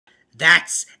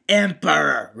That's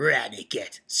Emperor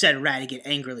Radiguet, said Radiguet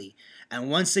angrily.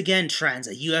 And once again,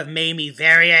 Tranza, you have made me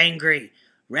very angry.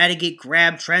 Radiguet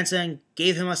grabbed Tranza and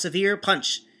gave him a severe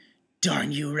punch.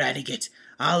 Darn you, Radiguet,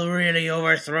 I'll really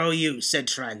overthrow you, said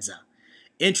Tranza.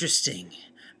 Interesting.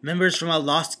 Members from a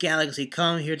lost galaxy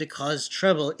come here to cause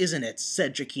trouble, isn't it?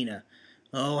 Said Drakina.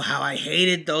 Oh, how I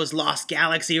hated those lost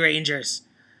galaxy rangers.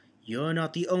 You're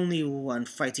not the only one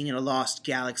fighting in a lost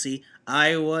galaxy.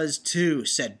 I was too,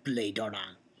 said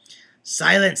Bladoran.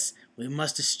 Silence! We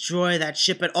must destroy that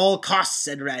ship at all costs,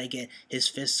 said Radiguet, his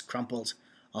fists crumpled.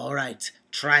 All right,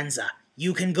 Tranza,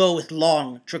 you can go with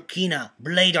Long, Drakina,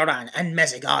 Bladoran, and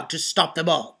Mesogog to stop them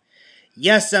all.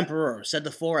 Yes, Emperor, said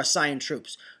the 4 assigned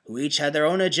troops, who each had their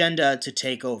own agenda to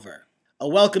take over. A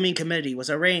welcoming committee was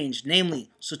arranged,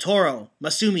 namely Satoru,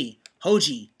 Masumi,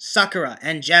 Hoji, Sakura,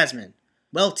 and Jasmine.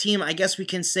 Well, team, I guess we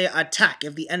can say attack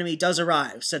if the enemy does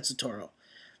arrive, said Satoru.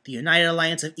 The United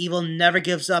Alliance of Evil never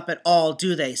gives up at all,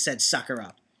 do they, said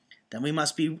Sakura. Then we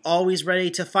must be always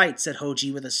ready to fight, said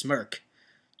Hoji with a smirk.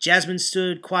 Jasmine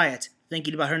stood quiet,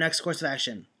 thinking about her next course of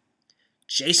action.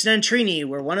 Jason and Trini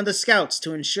were one of the scouts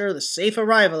to ensure the safe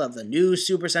arrival of the new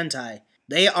Super Sentai.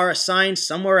 They are assigned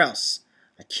somewhere else.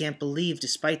 I can't believe,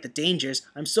 despite the dangers,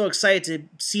 I'm so excited to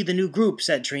see the new group,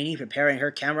 said Trini, preparing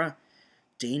her camera.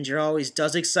 Danger always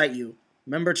does excite you.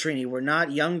 Remember, Trini, we're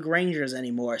not young rangers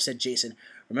anymore, said Jason,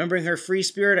 remembering her free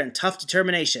spirit and tough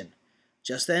determination.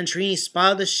 Just then, Trini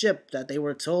spotted the ship that they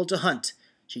were told to hunt.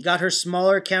 She got her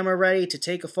smaller camera ready to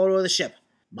take a photo of the ship.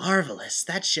 Marvelous,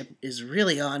 that ship is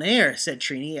really on air, said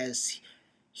Trini as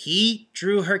he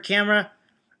drew her camera.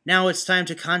 Now it's time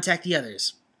to contact the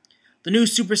others. The new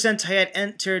Super Sentai had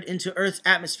entered into Earth's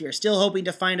atmosphere, still hoping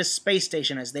to find a space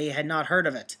station as they had not heard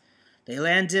of it. They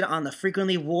landed on the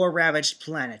frequently war-ravaged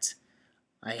planet.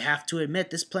 I have to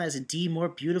admit, this planet is indeed more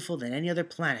beautiful than any other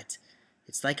planet.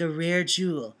 It's like a rare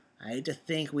jewel. I hate to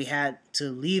think we had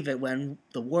to leave it when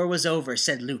the war was over,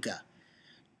 said Luca.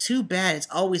 Too bad it's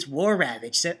always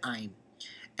war-ravaged, said Aim.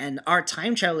 And our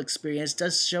time travel experience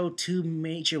does show 2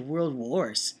 major world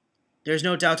wars. There's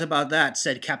no doubt about that,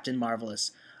 said Captain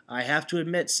Marvelous. I have to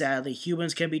admit, sadly,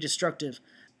 humans can be destructive.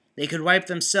 They could wipe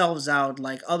themselves out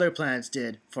like other planets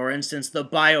did, for instance, the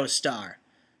Biostar.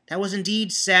 That was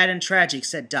indeed sad and tragic,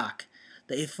 said Doc.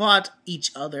 They fought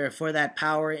each other for that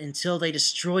power until they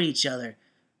destroyed each other.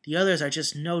 The others are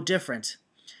just no different.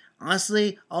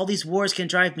 Honestly, all these wars can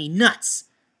drive me nuts.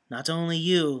 Not only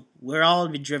you, we're all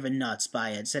been driven nuts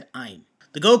by it, said Aim.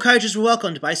 The Gokaigers were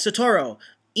welcomed by Satoru,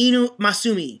 Inu,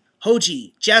 Masumi,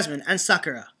 Hoji, Jasmine, and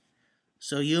Sakura.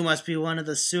 So you must be one of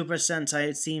the Super Sentai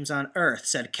it seems on Earth,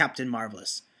 said Captain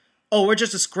Marvelous. Oh, we're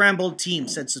just a scrambled team,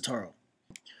 said Satoru.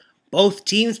 Both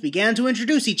teams began to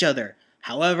introduce each other.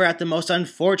 However, at the most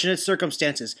unfortunate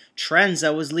circumstances,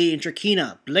 Tranza was leading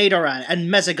Drakina, Bladoran, and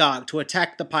Mesogog to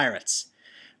attack the pirates.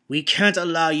 We can't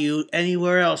allow you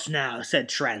anywhere else now, said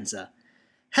Tranza.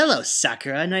 Hello,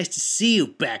 Sakura. Nice to see you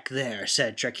back there,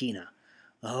 said Drakina.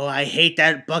 Oh, I hate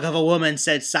that bug of a woman,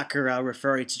 said Sakura,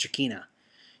 referring to Drakina.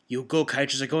 You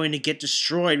Gokaigers are going to get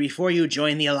destroyed before you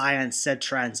join the Alliance, said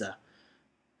Tranza.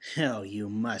 Oh, you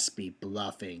must be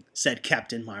bluffing, said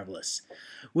Captain Marvelous.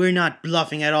 We're not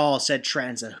bluffing at all, said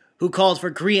Tranza, who called for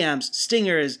Griams,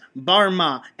 Stingers,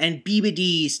 Barma, and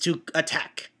BBDs to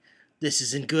attack. This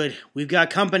isn't good. We've got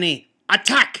company.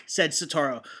 Attack, said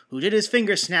Satoru, who did his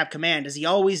finger snap command as he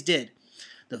always did.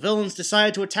 The villains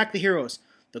decided to attack the heroes.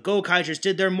 The Gokaigers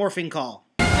did their morphing call.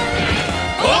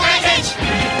 Gokaigers!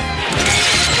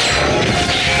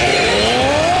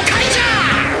 Gokai Red!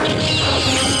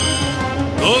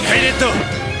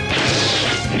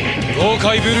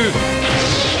 Gokai Blue!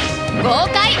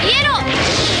 Gokai Yellow!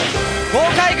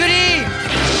 Gokai Green!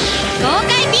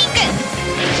 Gokai Pink!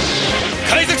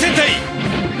 Kaiser Sentai!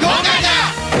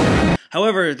 Gokaiga!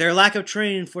 However, their lack of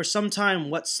training for some time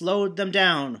what slowed them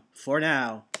down, for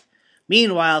now.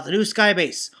 Meanwhile, at the new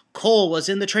skybase, Cole was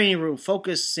in the training room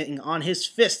focusing on his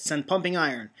fists and pumping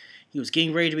iron. He was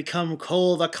getting ready to become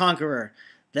Cole the Conqueror.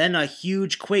 Then a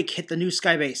huge quake hit the new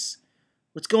skybase.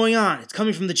 What's going on? It's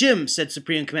coming from the gym, said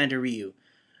Supreme Commander Ryu.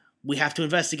 We have to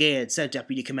investigate it, said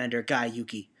Deputy Commander Guy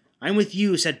Yuki. I'm with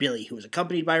you, said Billy, who was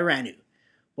accompanied by Ranu.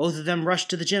 Both of them rushed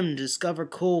to the gym to discover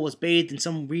Cole was bathed in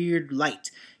some weird light.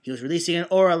 He was releasing an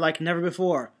aura like never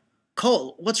before.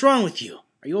 Cole, what's wrong with you?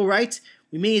 Are you alright?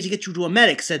 We may need to get you to a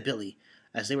medic, said Billy.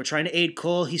 As they were trying to aid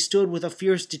Cole, he stood with a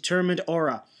fierce, determined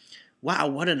aura. Wow,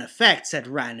 what an effect, said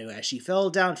Ranu as she fell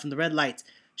down from the red light.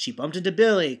 She bumped into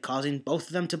Billy, causing both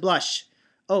of them to blush.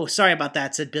 Oh, sorry about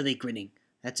that, said Billy, grinning.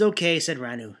 That's okay, said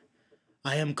Ranu.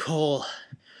 I am Cole,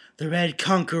 the Red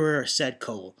Conqueror, said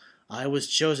Cole. I was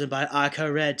chosen by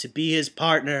Aka Red to be his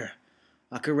partner.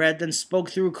 Akared then spoke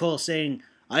through Cole, saying,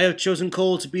 I have chosen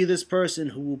Cole to be this person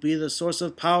who will be the source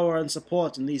of power and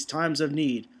support in these times of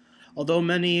need. Although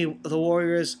many of the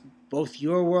warriors, both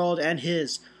your world and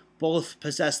his, both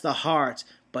possess the heart,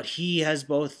 but he has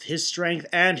both his strength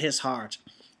and his heart.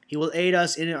 He will aid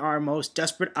us in our most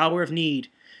desperate hour of need.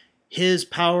 His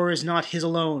power is not his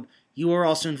alone. You are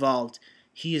also involved.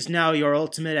 He is now your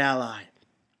ultimate ally.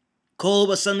 Cole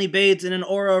was suddenly bathed in an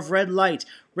aura of red light,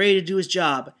 ready to do his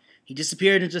job. He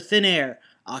disappeared into thin air.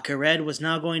 Akared was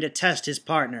now going to test his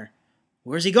partner.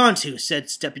 Where's he gone to? Said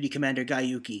Deputy Commander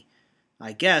Gayuki.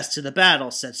 I guess to the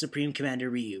battle, said Supreme Commander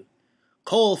Ryu.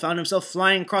 Cole found himself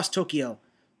flying across Tokyo.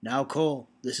 Now, Cole,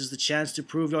 this is the chance to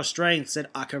prove your strength,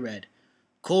 said Akared.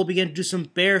 Cole began to do some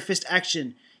bare fist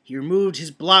action. He removed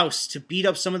his blouse to beat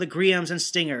up some of the Griams and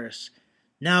Stingers.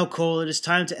 Now, Cole, it is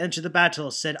time to enter the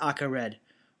battle, said Akared.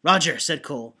 Roger, said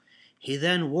Cole. He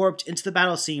then warped into the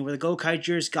battle scene where the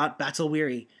Gokaigers got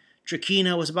battle-weary.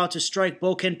 Trakina was about to strike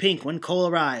Boken Pink when Cole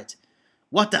arrived.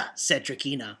 What the? Said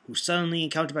Trakina, who suddenly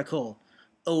encountered by Cole.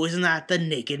 Oh, isn't that the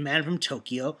naked man from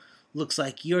Tokyo? Looks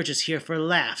like you're just here for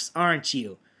laughs, aren't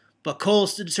you? But Cole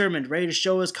stood determined, ready to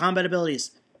show his combat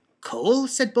abilities. Cole?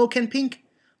 Said Boken Pink.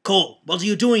 Cole, what are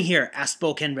you doing here? Asked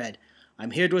Boken Red.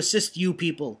 I'm here to assist you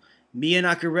people. Me and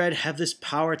Akared have this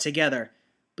power together.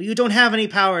 But you don't have any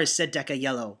powers, said Deca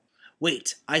Yellow.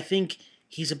 Wait, I think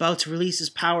he's about to release his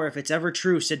power if it's ever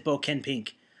true, said Boken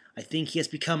Pink. I think he has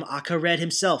become Akared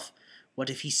himself. What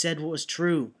if he said what was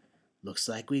true? Looks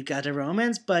like we've got a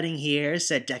romance budding here,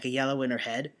 said Deca Yellow in her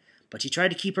head. But she tried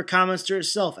to keep her comments to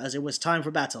herself as it was time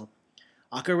for battle.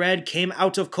 Akared came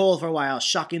out of Cole for a while,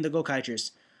 shocking the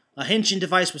Gokaigers. A henshin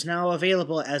device was now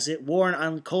available as it worn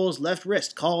on Cole's left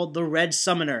wrist, called the Red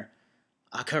Summoner.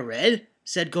 Akared?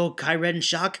 Said Gokaired in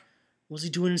shock. What's he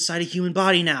doing inside a human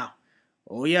body now?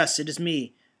 Oh yes, it is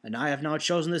me, and I have now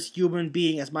chosen this human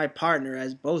being as my partner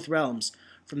as both realms.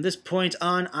 From this point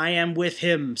on, I am with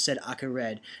him, said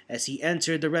Akared, as he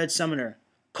entered the Red Summoner.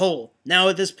 Cole, now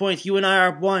at this point you and I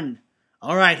are one.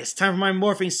 Alright, it's time for my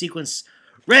morphing sequence.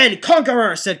 Red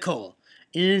Conqueror, said Cole.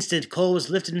 In an instant, Cole was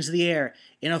lifted into the air.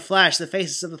 In a flash, the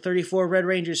faces of the 34 Red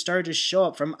Rangers started to show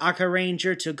up from Aka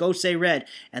Ranger to Gosei Red,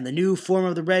 and the new form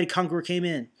of the Red Conqueror came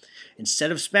in.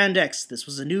 Instead of spandex, this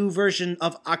was a new version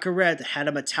of Akared that had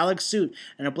a metallic suit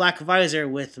and a black visor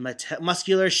with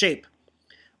muscular shape.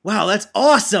 Wow, that's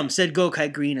awesome, said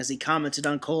Gokai Green as he commented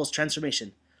on Cole's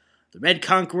transformation. The Red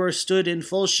Conqueror stood in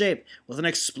full shape, with an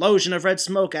explosion of red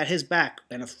smoke at his back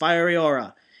and a fiery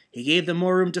aura. He gave them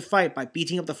more room to fight by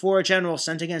beating up the 4 generals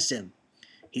sent against him.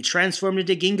 He transformed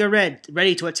into Ginga Red,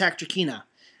 ready to attack Trakina.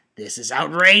 This is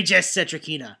outrageous, said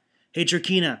Trakina. Hey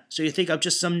Trakina, so you think I'm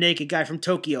just some naked guy from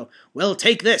Tokyo? Well,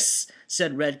 take this,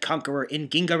 said Red Conqueror in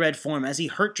Ginga Red form as he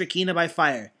hurt Trakina by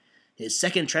fire. His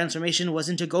second transformation was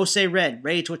into Gosei Red,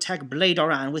 ready to attack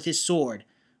Bladeoran with his sword.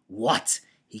 What?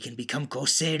 He can become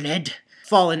Gosei Red?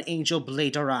 Fallen Angel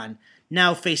Bladeoran.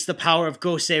 Now face the power of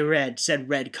Gosei Red, said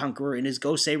Red Conqueror in his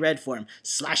Gosei Red form,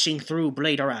 slashing through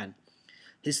Bladeoran.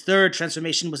 His third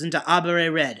transformation was into Abare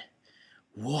Red.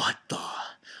 What the?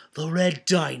 The Red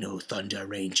Dino Thunder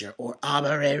Ranger, or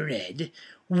Abare Red?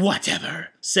 Whatever,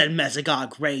 said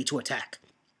Mesagog, ready to attack.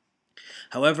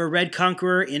 However, Red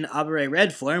Conqueror in Abare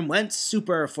Red form went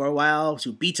super for a while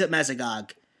to beat up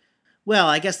Mesagog. Well,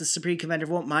 I guess the Supreme Commander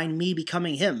won't mind me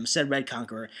becoming him, said Red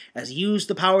Conqueror, as he used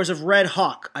the powers of Red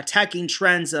Hawk, attacking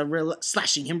Tranza,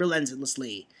 slashing him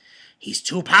relentlessly. He's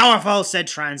too powerful, said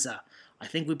Tranza. I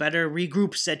think we better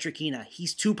regroup, said Trakina.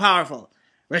 He's too powerful.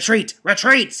 Retreat!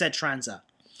 Retreat! Said Tranza.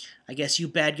 I guess you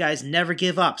bad guys never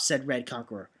give up, said Red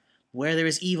Conqueror. Where there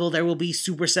is evil, there will be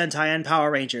Super Sentai and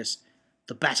Power Rangers.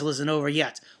 The battle isn't over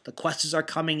yet. The questers are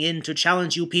coming in to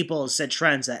challenge you people, said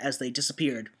Tranza as they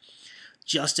disappeared.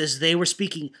 Just as they were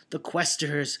speaking, the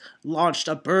questers launched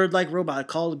a bird-like robot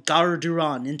called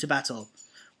Garuduran into battle.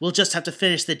 We'll just have to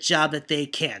finish the job that they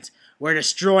can't. We're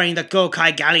destroying the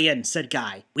Gokai Galleon, said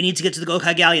Guy. We need to get to the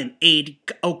Gokai Galleon. Aid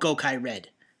Gokai Red.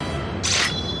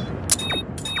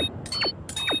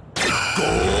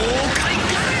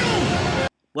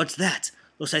 What's that?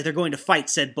 Looks like they're going to fight,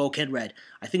 said Boken Red.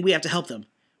 I think we have to help them.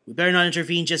 We better not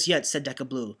intervene just yet, said Deca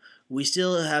Blue. We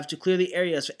still have to clear the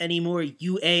areas for any more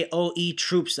UAOE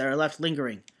troops that are left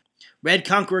lingering. Red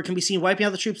Conqueror can be seen wiping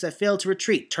out the troops that failed to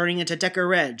retreat, turning into Deca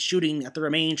Red, shooting at the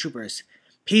remaining troopers.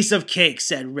 Piece of cake,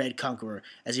 said Red Conqueror,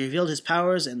 as he revealed his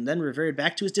powers and then reverted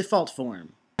back to his default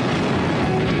form.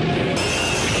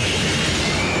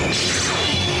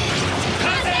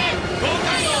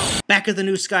 Back at the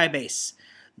new sky base.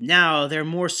 Now, there are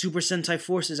more Super Sentai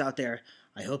forces out there.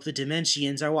 I hope the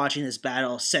Dimensians are watching this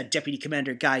battle, said Deputy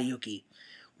Commander Gayuki.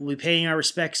 We'll be paying our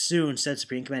respects soon, said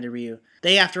Supreme Commander Ryu.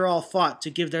 They, after all, fought to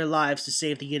give their lives to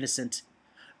save the innocent.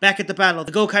 Back at the battle,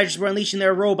 the Gokaigers were unleashing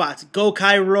their robot,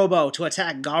 Gokai Robo, to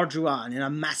attack Garjuan in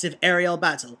a massive aerial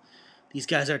battle. These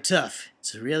guys are tough.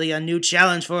 It's really a new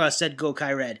challenge for us, said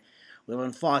Gokai Red. We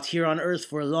haven't fought here on Earth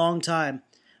for a long time,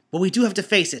 but we do have to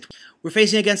face it. We're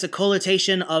facing against a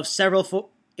coalition of several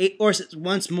forces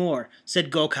once more,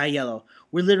 said Gokai Yellow.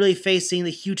 We're literally facing the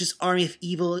hugest army of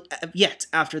evil yet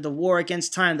after the war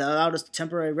against time that allowed us to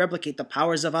temporarily replicate the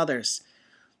powers of others.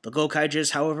 The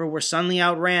Gokaigers, however, were suddenly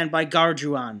outran by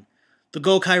Garjuan. The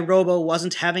Gokai Robo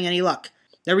wasn't having any luck.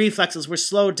 Their reflexes were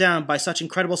slowed down by such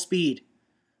incredible speed.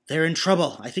 They're in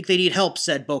trouble. I think they need help,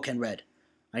 said Boken Red.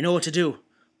 I know what to do.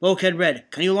 Boken Red,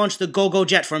 can you launch the Go-Go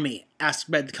Jet for me? Asked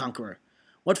Red the Conqueror.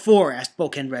 What for? Asked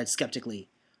Boken Red skeptically.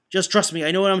 Just trust me,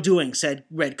 I know what I'm doing, said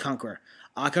Red Conqueror.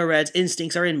 Aka Red's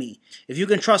instincts are in me. If you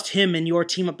can trust him in your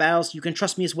team of battles, you can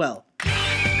trust me as well.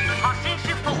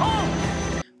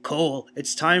 Cole,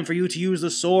 it's time for you to use the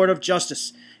Sword of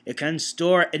Justice. It can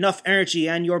store enough energy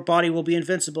and your body will be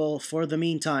invincible for the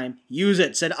meantime. Use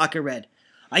it, said Aka Red.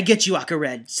 I get you, Aka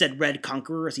Red, said Red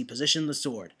Conqueror as he positioned the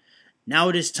sword. Now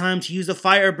it is time to use the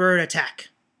Firebird attack.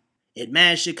 It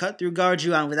managed to cut through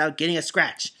Garjuan without getting a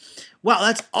scratch. Wow,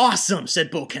 that's awesome,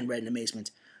 said Boken Red in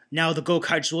amazement. Now the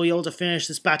Gokaigers will be able to finish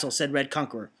this battle, said Red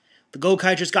Conqueror. The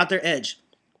Gokaigers got their edge.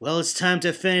 Well, it's time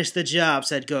to finish the job,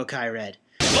 said Gokai Red.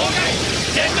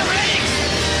 Gokai, get the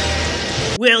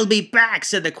brakes! We'll be back,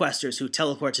 said the Questers, who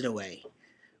teleported away.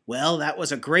 Well, that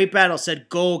was a great battle, said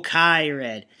Gokai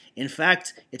Red. In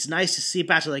fact, it's nice to see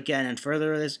battle again and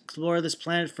explore this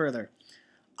planet further.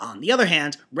 On the other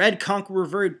hand, Red Conqueror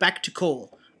reverted back to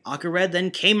Cole. Aka Red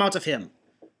then came out of him.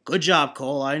 Good job,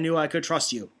 Cole. I knew I could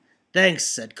trust you. Thanks,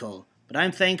 said Cole, but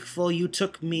I'm thankful you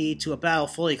took me to a battle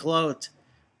fully clothed.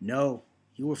 No,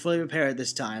 you were fully prepared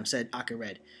this time, said Aka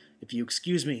Red. If you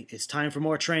excuse me, it's time for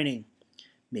more training.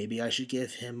 Maybe I should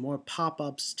give him more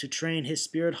pop-ups to train his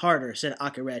spirit harder, said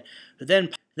Aka Red, who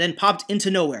then popped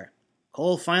into nowhere.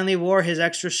 Cole finally wore his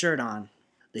extra shirt on.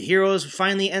 The heroes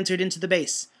finally entered into the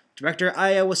base. Director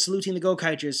Aya was saluting the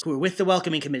Gokaigers who were with the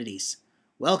welcoming committees.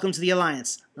 Welcome to the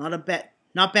Alliance.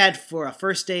 Not bad for a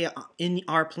first day in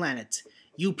our planet.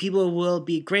 You people will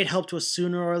be great help to us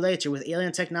sooner or later with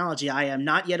alien technology I am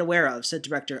not yet aware of, said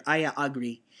Director Aya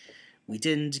Agri. We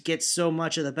didn't get so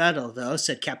much of the battle, though,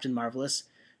 said Captain Marvelous.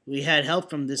 We had help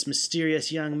from this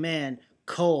mysterious young man,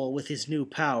 Cole, with his new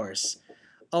powers.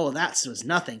 Oh, that was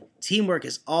nothing. Teamwork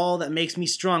is all that makes me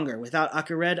stronger. Without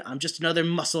Aka Red, I'm just another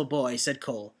muscle boy, said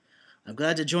Cole. I'm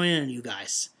glad to join in, you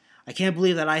guys. I can't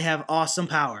believe that I have awesome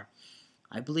power.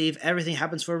 I believe everything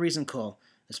happens for a reason, Cole.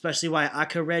 Especially why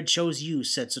Aka Red chose you,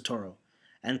 said Satoru.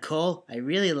 And Cole, I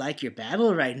really like your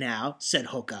battle right now, said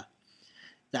Hoka.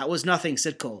 That was nothing,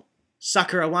 said Cole.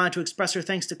 Sakura wanted to express her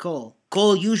thanks to Cole.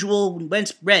 Cole usual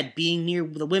went red, being near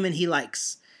the women he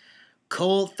likes.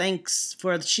 Cole, thanks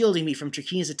for shielding me from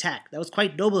Trakeen's attack. That was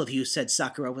quite noble of you, said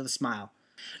Sakura with a smile.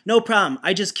 No problem.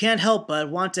 I just can't help but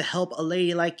want to help a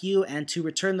lady like you and to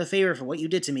return the favor for what you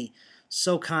did to me.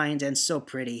 So kind and so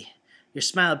pretty. Your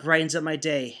smile brightens up my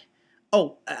day.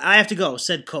 Oh, I have to go,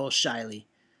 said Cole shyly.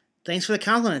 Thanks for the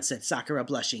compliment, said Sakura,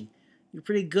 blushing. You're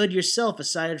pretty good yourself,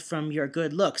 aside from your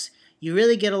good looks. You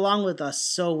really get along with us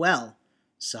so well.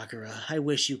 Sakura, I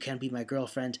wish you can be my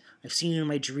girlfriend. I've seen you in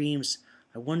my dreams.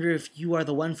 I wonder if you are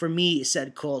the one for me,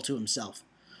 said Cole to himself.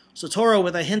 Satoru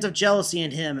with a hint of jealousy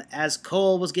in him as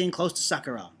Cole was getting close to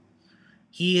Sakura.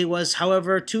 He was,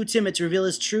 however, too timid to reveal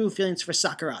his true feelings for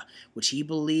Sakura, which he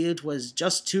believed was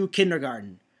just too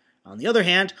kindergarten. On the other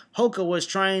hand, Hoka was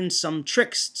trying some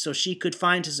tricks so she could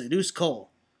find to seduce Cole.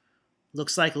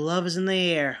 Looks like love is in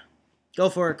the air. Go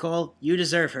for it, Cole. You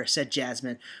deserve her, said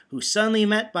Jasmine, who suddenly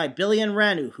met by Billy and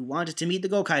Ranu, who wanted to meet the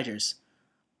Gokaigers.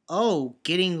 Oh,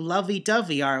 getting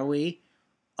lovey-dovey, are we?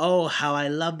 Oh, how I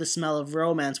love the smell of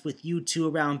romance with you two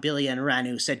around Billy and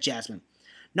Ranu, said Jasmine.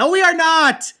 No, we are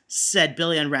not, said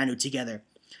Billy and Ranu together.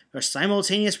 Their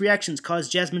simultaneous reactions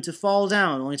caused Jasmine to fall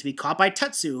down, only to be caught by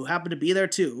Tetsu, who happened to be there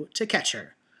too, to catch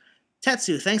her.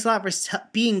 Tetsu, thanks a lot for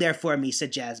being there for me,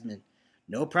 said Jasmine.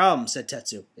 No problem, said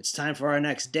Tetsu. It's time for our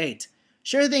next date.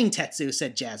 Sure thing, Tetsu,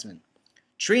 said Jasmine.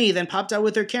 Trini then popped out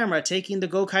with her camera, taking the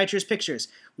Gokaigers' pictures,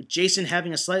 with Jason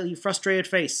having a slightly frustrated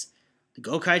face. The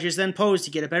Gokaigers then posed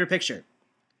to get a better picture.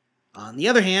 On the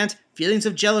other hand, feelings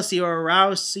of jealousy were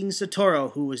arousing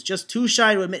Satoru, who was just too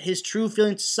shy to admit his true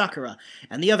feelings to Sakura,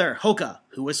 and the other, Hoka,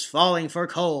 who was falling for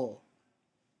Cole.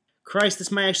 Christ,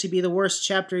 this might actually be the worst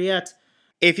chapter yet.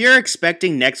 If you're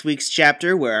expecting next week's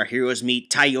chapter, where our heroes meet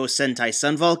Taiyo Sentai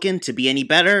Sun Vulcan, to be any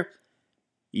better,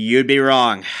 you'd be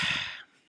wrong.